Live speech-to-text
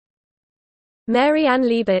Mary Ann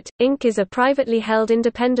Liebert, Inc. is a privately held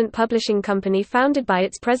independent publishing company founded by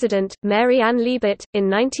its president, Mary Ann Liebert, in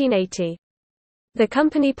 1980. The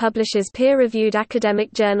company publishes peer-reviewed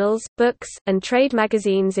academic journals, books, and trade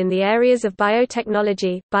magazines in the areas of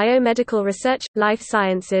biotechnology, biomedical research, life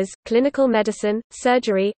sciences, clinical medicine,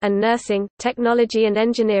 surgery, and nursing, technology and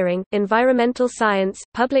engineering, environmental science,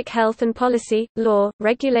 public health and policy, law,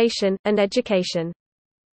 regulation, and education.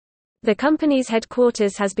 The company's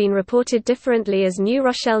headquarters has been reported differently as New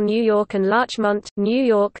Rochelle, New York and Larchmont, New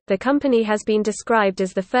York. The company has been described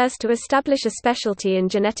as the first to establish a specialty in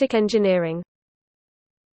genetic engineering.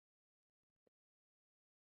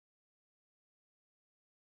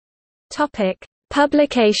 Topic: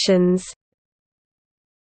 Publications.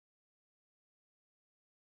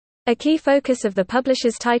 A key focus of the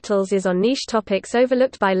publisher's titles is on niche topics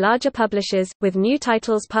overlooked by larger publishers, with new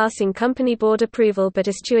titles passing company board approval but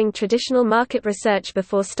eschewing traditional market research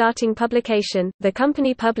before starting publication. The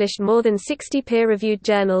company published more than 60 peer-reviewed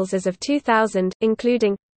journals as of 2000,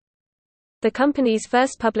 including the company's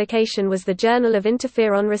first publication was the Journal of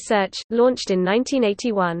Interferon Research, launched in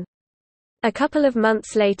 1981. A couple of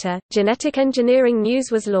months later, Genetic Engineering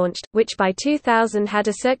News was launched, which by 2000 had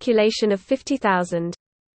a circulation of 50,000.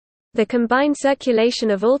 The combined circulation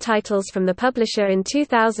of all titles from the publisher in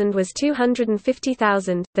 2000 was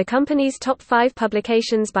 250,000. The company's top 5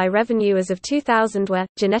 publications by revenue as of 2000 were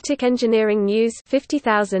Genetic Engineering News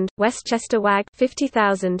 50,000, Westchester WAG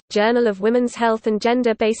 50,000, Journal of Women's Health and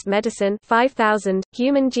Gender-Based Medicine 5,000,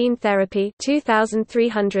 Human Gene Therapy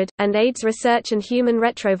 2,300, and AIDS Research and Human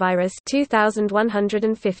Retrovirus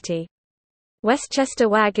 2,150. Westchester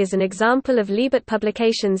WAG is an example of Liebert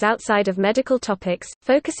publications outside of medical topics,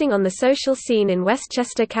 focusing on the social scene in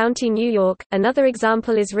Westchester County, New York. Another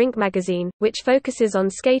example is Rink magazine, which focuses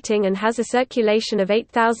on skating and has a circulation of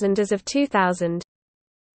 8,000 as of 2000.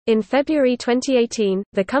 In February 2018,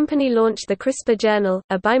 the company launched the CRISPR Journal,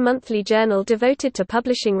 a bi-monthly journal devoted to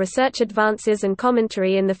publishing research advances and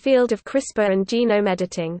commentary in the field of CRISPR and genome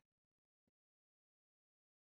editing.